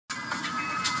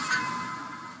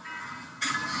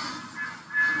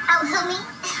Don't who me?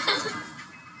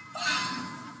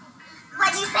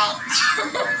 What'd you say?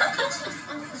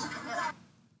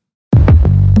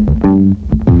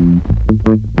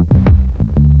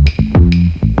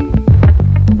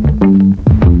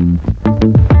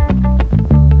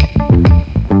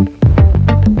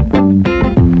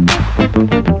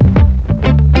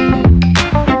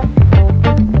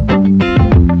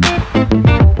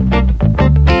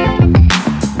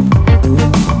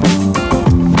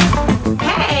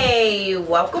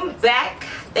 Welcome back.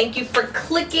 Thank you for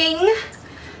clicking.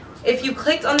 If you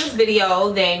clicked on this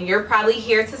video, then you're probably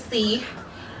here to see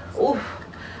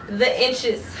the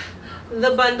inches,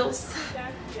 the bundles,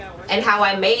 and how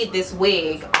I made this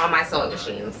wig on my sewing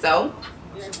machine. So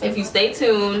if you stay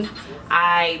tuned,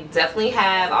 I definitely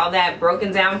have all that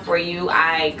broken down for you.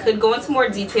 I could go into more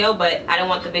detail, but I don't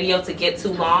want the video to get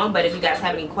too long. But if you guys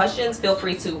have any questions, feel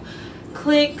free to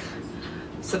click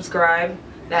subscribe.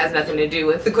 That has nothing to do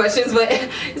with the questions, but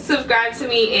subscribe to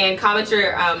me and comment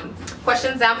your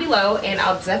questions down below, and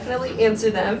I'll definitely answer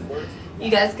them. You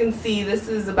guys can see this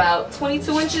is about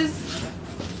 22 inches,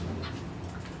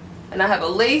 and I have a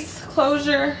lace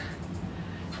closure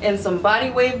and some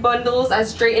body wave bundles. I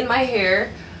straightened my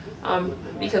hair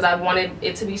because I wanted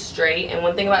it to be straight, and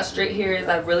one thing about straight hair is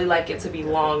I really like it to be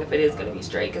long if it is going to be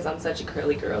straight, because I'm such a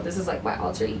curly girl. This is like my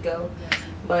alter ego.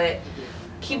 But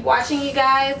keep watching, you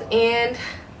guys, and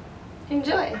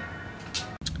enjoy.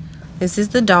 This is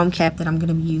the dome cap that I'm going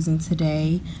to be using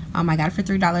today. I got it for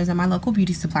 $3 at my local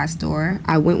beauty supply store.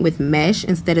 I went with mesh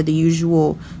instead of the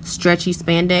usual stretchy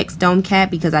spandex dome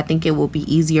cap because I think it will be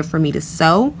easier for me to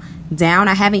sew down.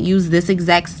 I haven't used this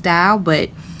exact style, but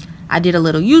I did a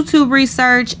little YouTube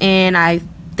research, and I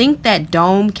think that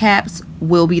dome caps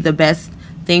will be the best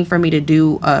thing for me to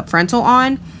do a frontal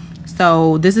on.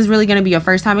 So this is really going to be a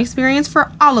first time experience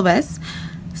for all of us.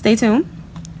 Stay tuned.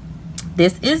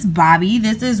 This is Bobby.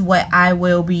 This is what I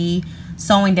will be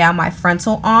sewing down my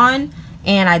frontal on,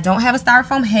 and I don't have a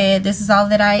styrofoam head. This is all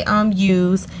that I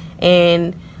use,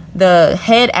 and the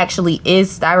head actually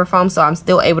is styrofoam, so I'm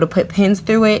still able to put pins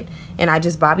through it. And I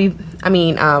just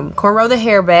cornrow the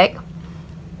hair back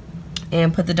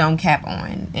and put the dome cap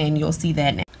on, and you'll see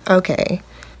that now. Okay,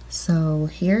 so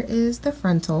here is the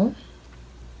frontal.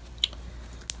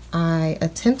 I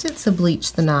attempted to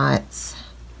bleach the knots,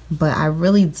 but I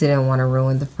really didn't want to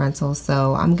ruin the frontal,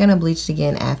 so I'm gonna bleach it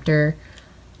again after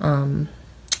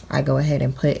I go ahead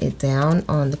and put it down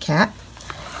on the cap.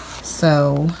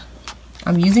 So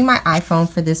I'm using my iPhone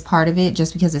for this part of it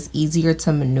just because it's easier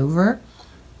to maneuver.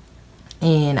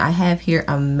 And I have here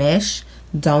a mesh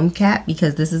dome cap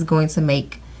because this is going to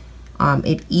make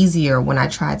it easier when I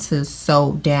try to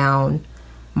sew down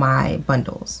my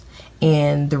bundles.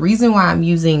 And the reason why I'm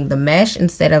using the mesh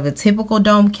instead of a typical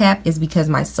dome cap is because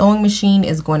my sewing machine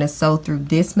is going to sew through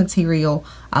this material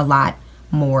a lot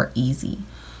more easy.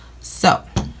 So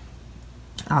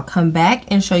I'll come back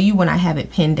and show you when I have it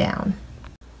pinned down.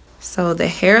 So the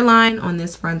hairline on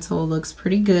this frontal looks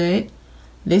pretty good.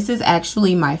 This is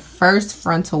actually my first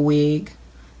frontal wig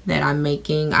that I'm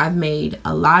making. I've made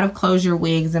a lot of closure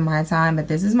wigs in my time, but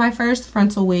this is my first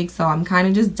frontal wig, so I'm kind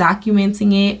of just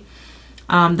documenting it.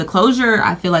 The closure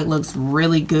I feel like looks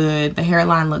really good. The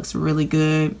hairline looks really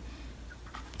good,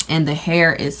 and the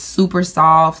hair is super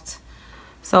soft,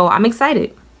 so I'm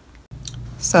excited.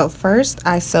 So first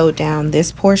I sewed down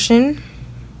this portion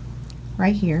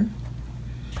right here,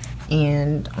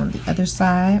 and on the other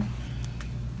side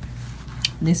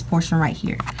this portion right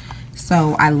here.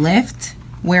 So I left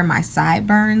where my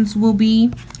sideburns will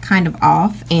be kind of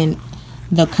off, and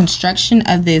the construction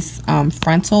of this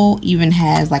frontal even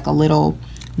has like a little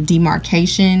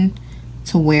demarcation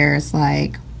to where it's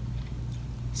like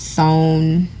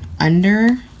sewn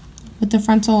under with the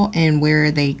frontal and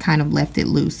where they kind of left it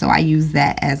loose. So I use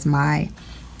that as my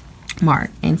mark.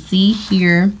 And see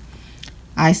here,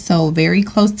 I sew very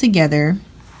close together,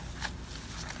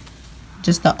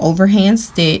 just the overhand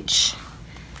stitch.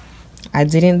 I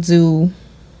didn't do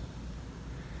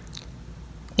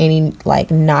any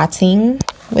like knotting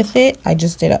with it. I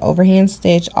just did an overhand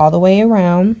stitch all the way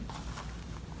around,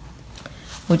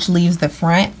 which leaves the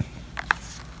front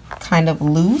kind of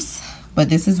loose, but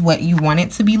this is what you want it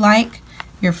to be like.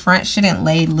 Your front shouldn't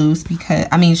lay loose because,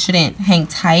 shouldn't hang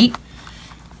tight,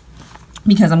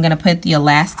 because I'm gonna put the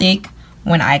elastic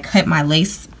when I cut my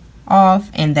lace off,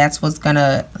 and that's what's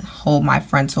gonna hold my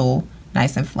frontal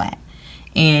nice and flat.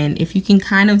 And if you can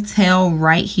kind of tell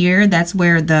right here, that's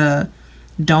where the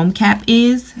dome cap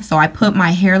is. So I put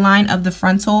my hairline of the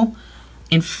frontal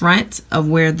in front of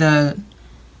where the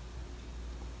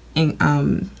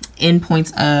end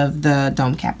points of the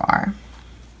dome cap are.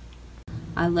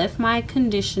 I left my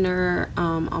conditioner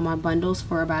on my bundles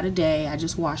for about a day. I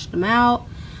just washed them out.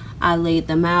 I laid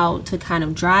them out to kind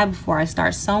of dry before I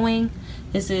start sewing.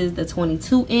 This is the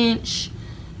 22 inch.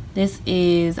 This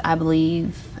is, I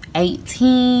believe,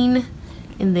 18.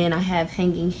 And then I have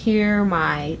hanging here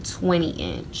my 20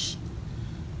 inch.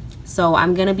 So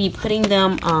I'm gonna be putting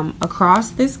them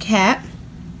across this cap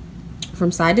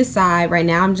from side to side. Right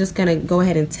now I'm just gonna go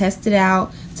ahead and test it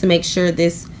out to make sure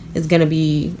this is gonna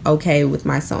be okay with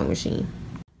my sewing machine.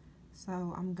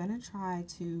 So I'm gonna try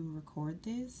to record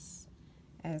this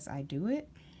as I do it.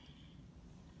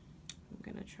 I'm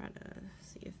gonna try to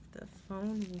see if the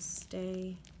phone will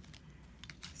stay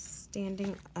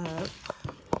standing up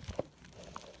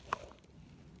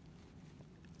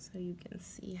so you can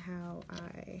see how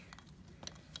I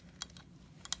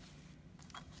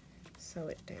sew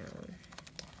it down.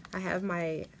 I have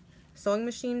my sewing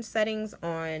machine settings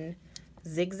on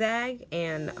zigzag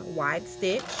and wide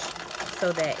stitch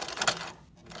so that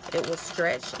it will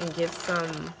stretch and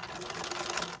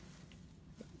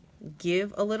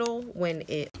give a little when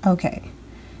it... Okay,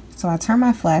 so I turned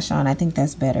my flash on. I think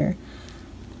that's better.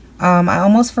 I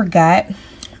almost forgot.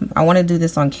 I want to do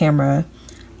this on camera.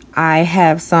 I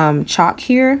have some chalk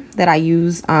here that I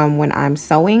use when I'm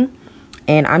sewing,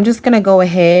 and I'm just gonna go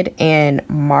ahead and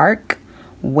mark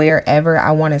wherever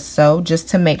I want to sew just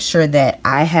to make sure that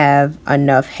I have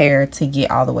enough hair to get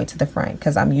all the way to the front,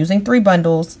 because I'm using 3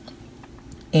 bundles,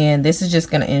 and this is just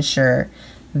going to ensure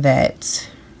that,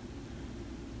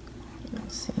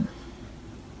 let's see,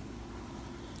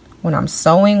 when I'm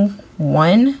sewing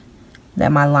one,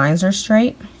 that my lines are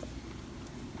straight,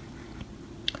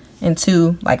 and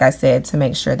 2, like I said, to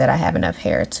make sure that I have enough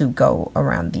hair to go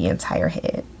around the entire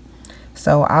head.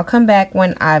 So I'll come back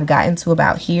when I've gotten to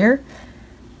about here.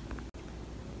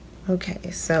 Okay,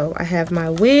 so I have my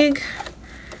wig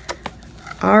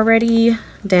already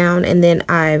down, and then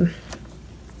I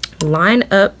line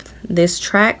up this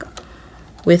track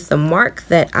with the mark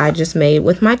that I just made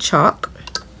with my chalk.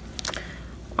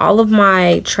 All of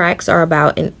my tracks are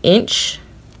about 1 inch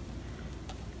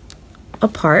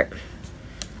apart.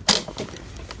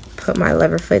 Put my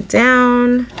lever foot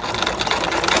down,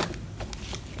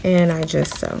 and I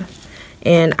just sew.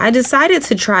 And I decided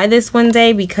to try this one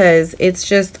day because it's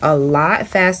just a lot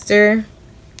faster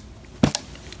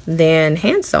than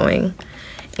hand sewing.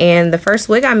 And the first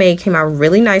wig I made came out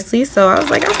really nicely, so I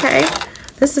was like, okay,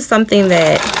 this is something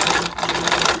that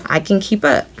I can keep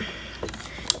up.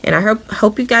 And I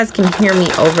hope you guys can hear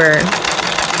me over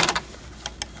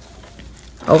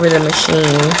the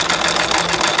machine.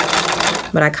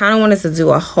 But I kind of wanted to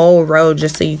do a whole row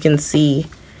just so you can see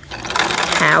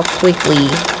how quickly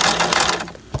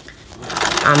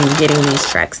I'm getting these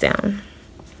tracks down.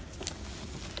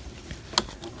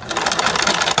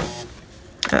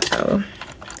 Uh-oh.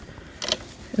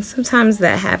 And sometimes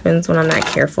that happens when I'm not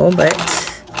careful, but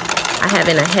I have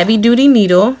a heavy duty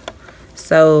needle,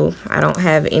 so I don't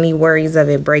have any worries of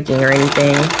it breaking or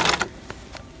anything.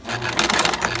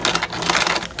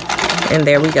 And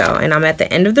there we go. And I'm at the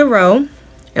end of the row,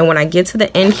 and when I get to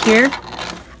the end here,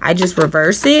 I just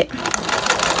reverse it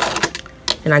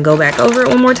and I go back over it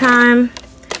one more time.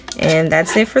 And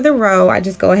that's it for the row. I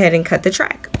just go ahead and cut the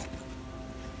track.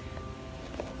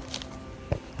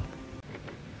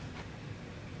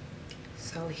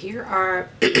 So here are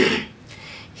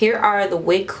here are the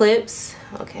wig clips,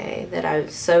 okay, that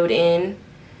I've sewed in.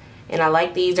 And I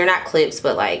like these. They're not clips,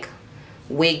 but like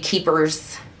wig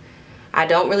keepers. I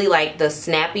don't really like the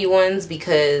snappy ones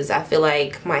because I feel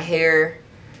like my hair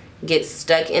gets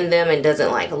stuck in them and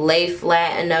doesn't like lay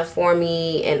flat enough for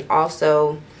me, and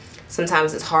also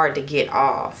sometimes it's hard to get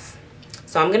off.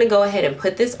 So I'm gonna go ahead and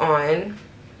put this on,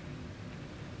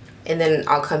 and then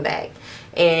I'll come back.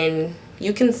 And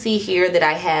you can see here that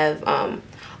I have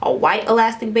a white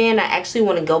elastic band. I actually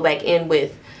want to go back in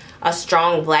with a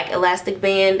strong black elastic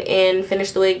band and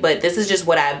finish the wig, but this is just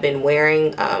what I've been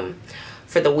wearing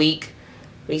for the week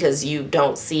because you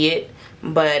don't see it.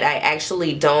 But I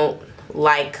actually don't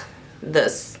like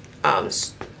this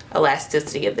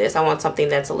elasticity of this. I want something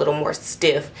that's a little more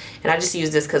stiff, and I just use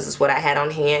this because it's what I had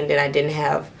on hand and I didn't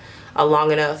have a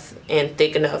long enough and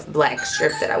thick enough black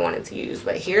strip that I wanted to use.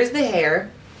 But here's the hair.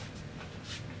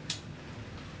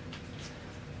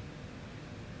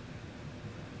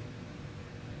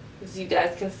 As you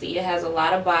guys can see, it has a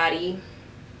lot of body,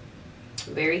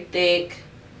 very thick.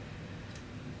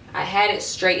 I had it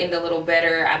straightened a little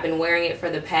better. I've been wearing it for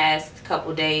the past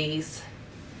couple days.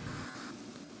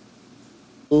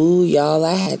 Ooh, y'all,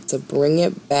 I had to bring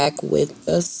it back with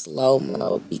the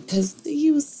slow-mo because do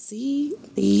you see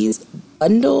these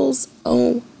bundles?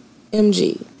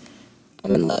 OMG.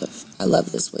 I'm in love. I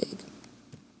love this wig.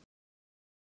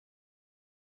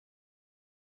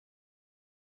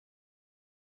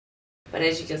 But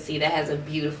as you can see, that has a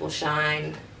beautiful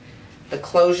shine. The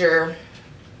closure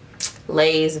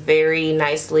lays very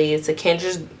nicely. It's a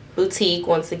Kendra's boutique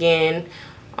once again.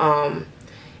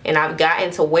 And I've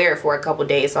gotten to wear it for a couple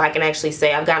days, so I can actually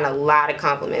say I've gotten a lot of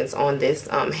compliments on this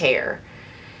hair.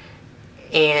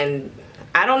 And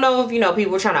I don't know if, you know,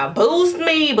 people were trying to boost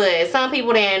me, but some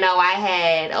people didn't know I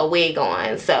had a wig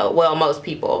on. So, well, most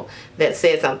people that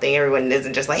said something, everyone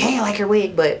isn't just like, hey, I like your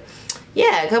wig. But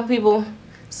yeah, a couple people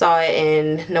saw it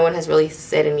and no one has really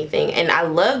said anything. And I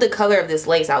love the color of this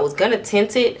lace. I was gonna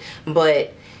tint it,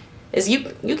 but as you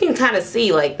can kind of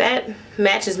see, like, that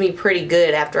matches me pretty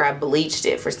good after I bleached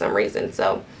it for some reason.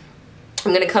 So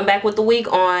I'm gonna come back with the wig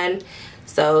on,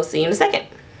 so see you in a second.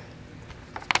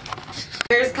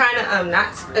 Hair's kind of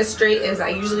not as straight as I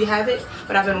usually have it,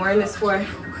 but I've been wearing this for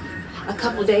a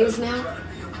couple days now.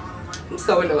 I'm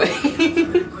so annoyed.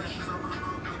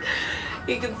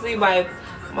 You can see my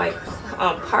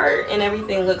part and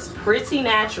everything looks pretty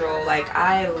natural. Like,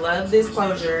 I love this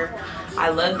closure. I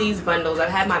love these bundles. I've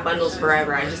had my bundles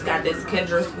forever. I just got this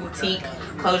Kendra's boutique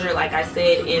closure, like I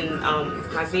said in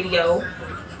my video,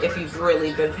 if you've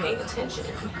really been paying attention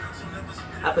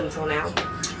up until now.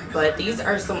 But these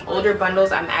are some older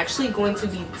bundles. I'm actually going to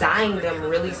be dyeing them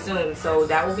really soon, so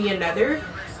that will be another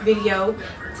video.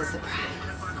 It's a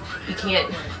surprise. You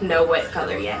can't know what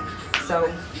color yet. So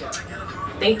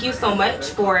thank you so much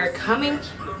for coming.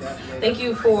 Thank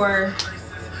you for,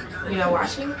 you know,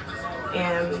 watching,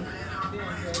 and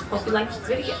hope you like this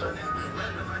video.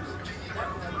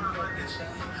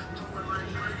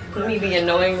 Let me be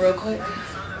annoying real quick.